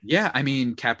I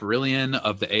mean, Caprillion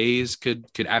of the A's could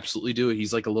absolutely do it.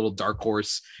 He's like a little dark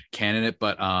horse candidate,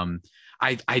 but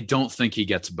I don't think he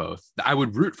gets both. I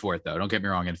would root for it though. Don't get me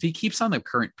wrong. And if he keeps on the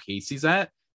current pace he's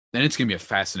at, then it's going to be a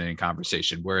fascinating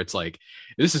conversation where it's like,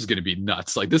 this is going to be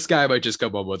nuts. Like, this guy might just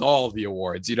come up with all of the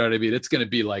awards. You know what I mean? It's going to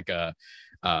be like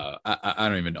I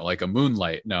don't even know, like a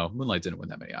Moonlight. No, Moonlight didn't win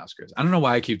that many Oscars. I don't know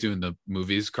why I keep doing the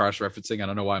movies cross-referencing. I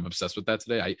don't know why I'm obsessed with that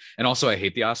today. I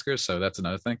hate the Oscars. So that's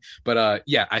another thing. But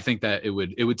I think that it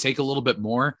would take a little bit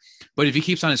more, but if he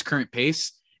keeps on his current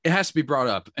pace, it has to be brought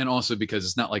up. And also because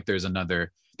it's not like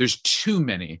there's too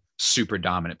many super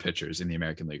dominant pitchers in the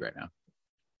American League right now.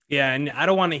 Yeah, and I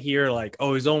don't want to hear like,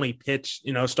 oh, he's only pitched,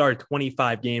 started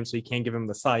 25 games, so you can't give him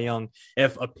the Cy Young.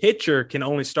 If a pitcher can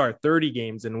only start 30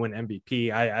 games and win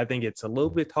MVP, I think it's a little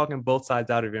bit talking both sides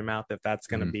out of your mouth if that's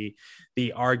going to be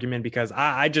the argument, because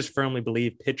I just firmly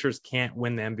believe pitchers can't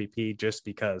win the MVP just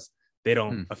because they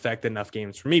don't affect enough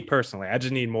games. For me personally, I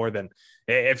just need more than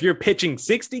if you're pitching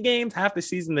 60 games half the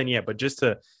season, then yeah, but just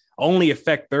to only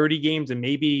affect 30 games and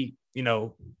maybe,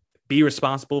 be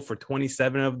responsible for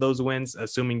 27 of those wins,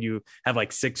 assuming you have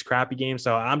like 6 crappy games.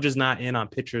 So I'm just not in on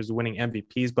pitchers winning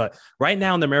MVPs. But right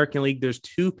now in the American League, there's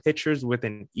 2 pitchers with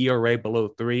an ERA below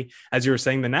 3. As you were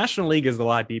saying, the National League is a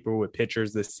lot deeper with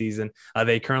pitchers this season.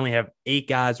 They currently have 8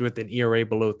 guys with an ERA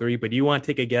below 3. But do you want to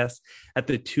take a guess at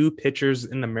the 2 pitchers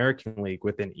in the American League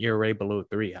with an ERA below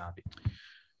 3,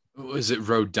 Javi? Is it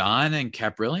Rodon and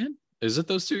Caprillion? Is it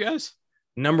those 2 guys?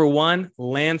 Number 1,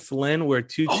 Lance Lynn. We're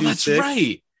 226. Oh, that's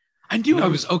right. I knew I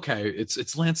was okay.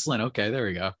 It's Lance Lynn. Okay, there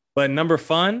we go. But number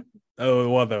fun,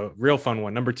 the real fun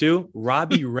one. Number 2,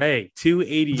 Robbie Ray,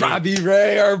 288. Robbie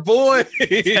Ray, our boy,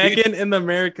 second in the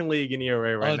American League in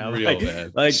ERA right Unreal, now.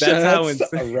 Man. Like that's how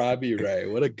insane. Robbie Ray,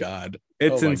 what a god!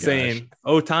 It's insane.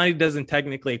 Ohtani doesn't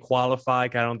technically qualify. I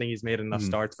don't think he's made enough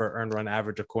starts for earned run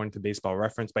average according to Baseball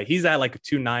Reference, but he's at like a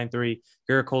 293.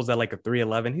 Garrett Cole's at like a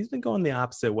 311. He's been going the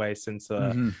opposite way since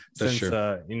the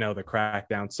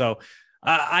crackdown. So.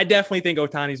 I definitely think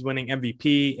Ohtani's winning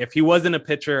MVP. If he wasn't a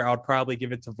pitcher, I would probably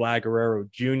give it to Vlad Guerrero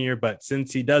Jr. But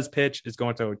since he does pitch, it's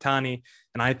going to Ohtani.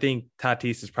 And I think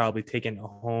Tatis is probably taking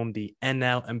home the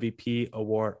NL MVP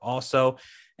award also.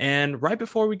 And right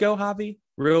before we go, Javi,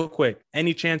 real quick,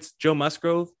 any chance Joe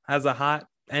Musgrove has a hot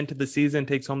end to the season,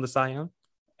 takes home the Cy Young?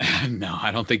 No,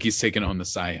 I don't think he's taking home the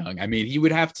Cy Young. I mean, he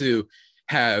would have to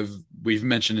we've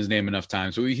mentioned his name enough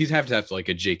times, but he'd have to have like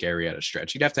a Jake Arrieta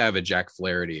stretch. He'd have to have a Jack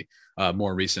Flaherty,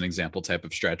 more recent example type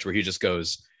of stretch where he just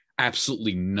goes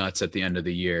absolutely nuts at the end of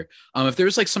the year. If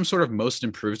there's like some sort of most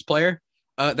improved player,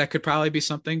 that could probably be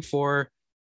something for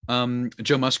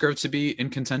Joe Musgrove to be in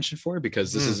contention for,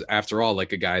 because this is, after all,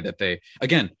 like a guy that they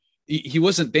didn't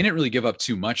really give up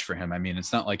too much for him. I mean,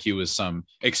 it's not like he was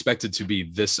expected to be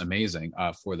this amazing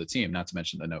for the team, not to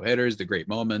mention the no-hitters, the great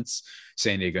moments,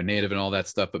 San Diego native and all that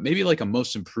stuff, but maybe like a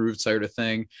most improved sort of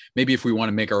thing. Maybe if we want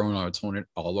to make our own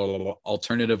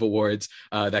alternative awards,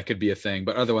 that could be a thing.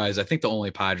 But otherwise, I think the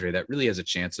only Padre that really has a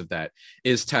chance of that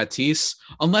is Tatis,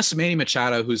 unless Manny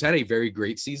Machado, who's had a very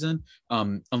great season,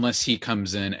 unless he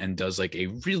comes in and does like a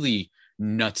really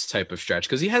nuts type of stretch,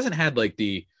 because he hasn't had like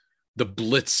the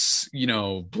blitz,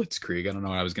 blitzkrieg. I don't know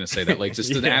what I was going to say, that like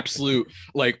just an absolute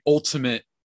like ultimate,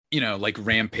 like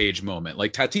rampage moment.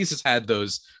 Like Tatis has had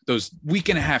those week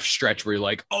and a half stretch where you're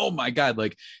like, oh my God,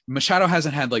 like Machado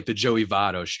hasn't had like the Joey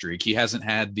Votto streak. He hasn't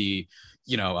had the,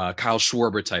 Kyle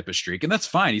Schwarber type of streak, and that's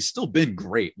fine. He's still been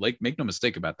great. Like, make no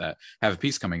mistake about that. Have a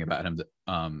piece coming about him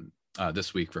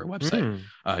this week for a website,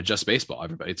 Just Baseball.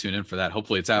 Everybody tune in for that.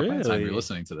 Hopefully it's out by the time you're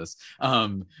listening to this.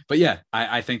 But yeah,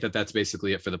 I think that's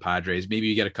basically it for the Padres. Maybe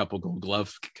you get a couple Gold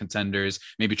Glove contenders,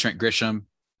 maybe Trent Grisham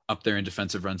up there in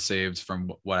defensive runs saved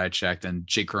from what I checked, and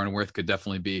Jake Cronenworth could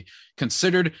definitely be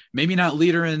considered. Maybe not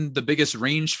leader in the biggest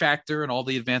range factor and all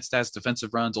the advanced stats,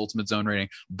 defensive runs, ultimate zone rating,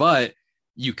 but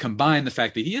you combine the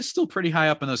fact that he is still pretty high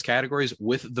up in those categories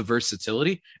with the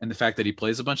versatility and the fact that he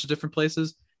plays a bunch of different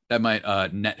places, that might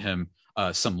net him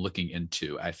some looking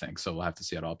into, I think. So we'll have to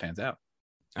see how it all pans out.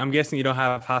 I'm guessing you don't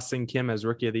have Ha-Seong Kim as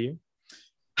Rookie of the Year?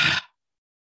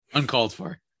 Uncalled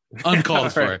for, man.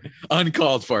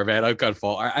 Uncalled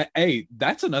for. Hey,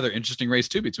 that's another interesting race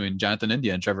too between Jonathan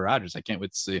India and Trevor Rogers. I can't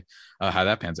wait to see how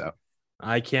that pans out.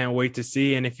 I can't wait to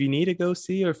see. And if you need to go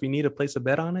see, or if you need to place a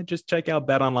bet on it, just check out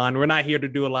Bet Online. We're not here to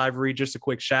do a live read. Just a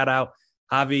quick shout out.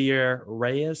 Javier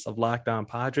Reyes of Locked On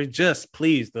Padres. Just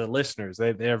please, the listeners,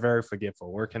 they're very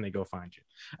forgetful. Where can they go find you?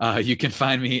 You can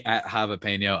find me at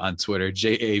Javapeno on Twitter,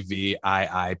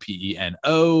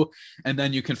 JAVIIPENO. And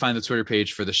then you can find the Twitter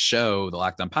page for the show, the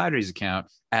Locked On Padres account,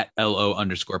 at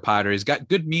LO_Padres. Got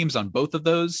good memes on both of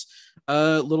those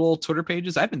little Twitter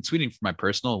pages. I've been tweeting for my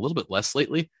personal a little bit less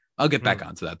lately. I'll get back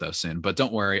onto that though soon. But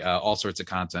don't worry, all sorts of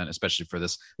content, especially for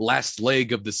this last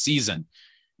leg of the season.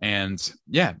 And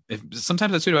yeah,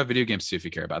 sometimes I tweet about video games too, if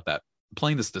you care about that. I'm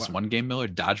playing this one game, Miller,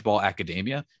 Dodgeball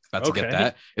Academia. About to get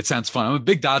that. It sounds fun. I'm a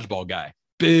big dodgeball guy.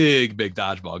 Big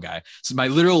dodgeball guy. So my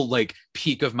literal like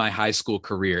peak of my high school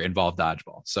career involved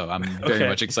dodgeball. So I'm very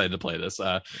much excited to play this.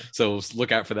 So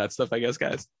look out for that stuff, I guess,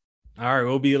 guys. All right,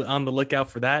 we'll be on the lookout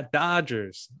for that.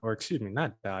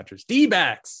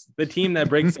 D-backs, the team that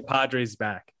breaks the Padres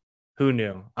back. Who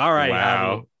knew? All right,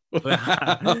 wow.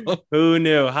 Who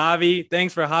knew? Javi,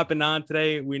 thanks for hopping on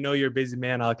today. We know you're a busy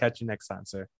man. I'll catch you next time,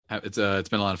 sir. It's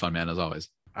been a lot of fun, man, as always.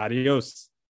 Adios.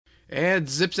 And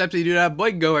zip zepty doo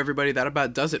boy go, everybody. That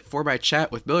about does it for my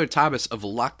chat with Miller Thomas of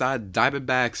Locked On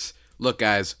Diamondbacks. Look,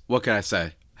 guys, what can I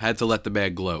say? Had to let the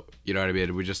man gloat. You know what I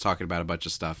mean? We're just talking about a bunch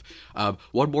of stuff.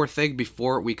 One more thing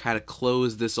before we kind of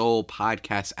close this old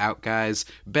podcast out, guys.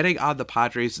 Betting on the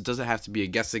Padres, it doesn't have to be a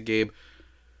guessing game.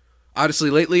 Honestly,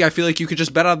 lately, I feel like you could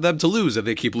just bet on them to lose, and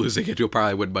they keep losing, and you'll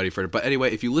probably win money for it. But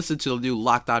anyway, if you listen to the new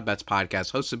Locked On Bets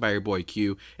podcast hosted by your boy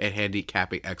Q and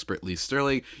handicapping expert Lee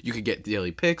Sterling, you can get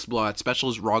daily picks, blowout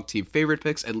specials, wrong team favorite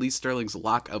picks, and Lee Sterling's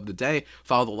lock of the day.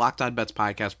 Follow the Locked On Bets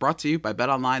podcast brought to you by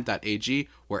betonline.ag,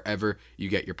 wherever you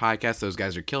get your podcast. Those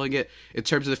guys are killing it. In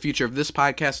terms of the future of this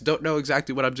podcast, don't know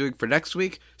exactly what I'm doing for next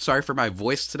week. Sorry for my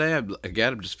voice today. I'm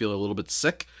just feeling a little bit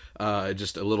sick.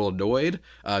 Just a little annoyed.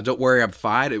 Don't worry, I'm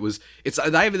fine. It's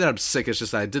not even that I'm sick, it's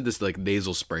just that I did this like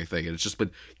nasal spray thing, and it's just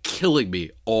been killing me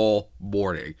all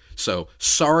morning. So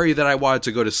sorry that I wanted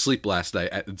to go to sleep last night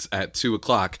at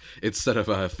 2:00 instead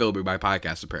of filming my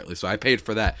podcast, apparently. So I paid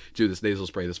for that to do this nasal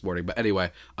spray this morning. But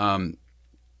anyway,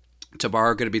 tomorrow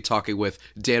we're going to be talking with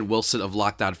Dan Wilson of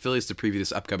Locked On Phillies to preview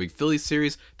this upcoming Phillies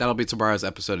series. That'll be tomorrow's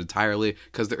episode entirely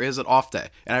because there is an off day.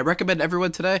 And I recommend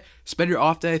everyone today spend your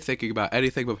off day thinking about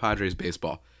anything but Padres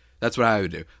baseball. That's what I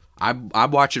would do. I'm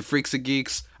watching Freaks and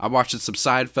Geeks. I'm watching some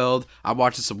Seinfeld. I'm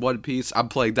watching some One Piece. I'm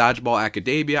playing Dodgeball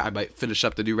Academia. I might finish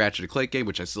up the new Ratchet & Clank game,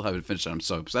 which I still haven't finished, and I'm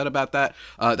so upset about that.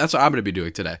 That's what I'm going to be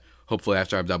doing today. Hopefully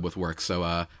after I'm done with work. So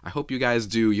I hope you guys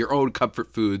do your own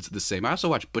comfort foods the same. I also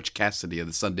watched Butch Cassidy and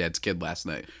the Sundance Kid last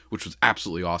night, which was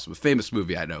absolutely awesome. A famous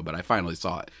movie, I know, but I finally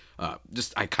saw it.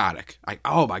 Just iconic.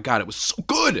 Oh my God, it was so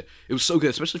good. It was so good,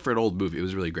 especially for an old movie. It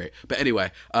was really great. But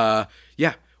anyway,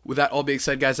 yeah. With that all being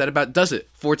said, guys, that about does it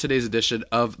for today's edition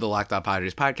of the Locked On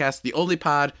Padres podcast, the only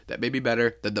pod that may be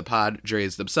better than the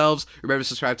Padres themselves. Remember to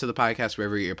subscribe to the podcast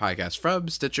wherever you get your podcasts from: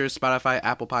 Stitcher, Spotify,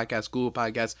 Apple Podcasts, Google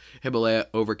Podcasts, Himalaya,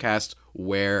 Overcast,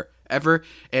 wherever.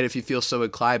 And if you feel so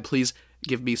inclined, please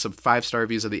give me some 5-star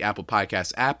reviews on the Apple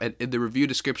Podcasts app. And in the review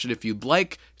description, if you'd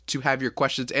like to have your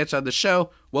questions answered on the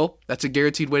show, well, that's a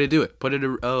guaranteed way to do it. Put in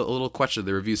a little question in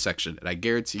the review section, and I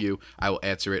guarantee you I will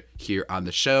answer it here on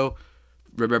the show.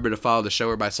 Remember to follow the show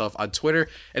or myself on Twitter.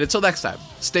 And until next time,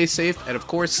 stay safe and, of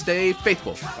course, stay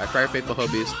faithful. My Friar Faithful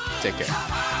homies, take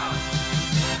care.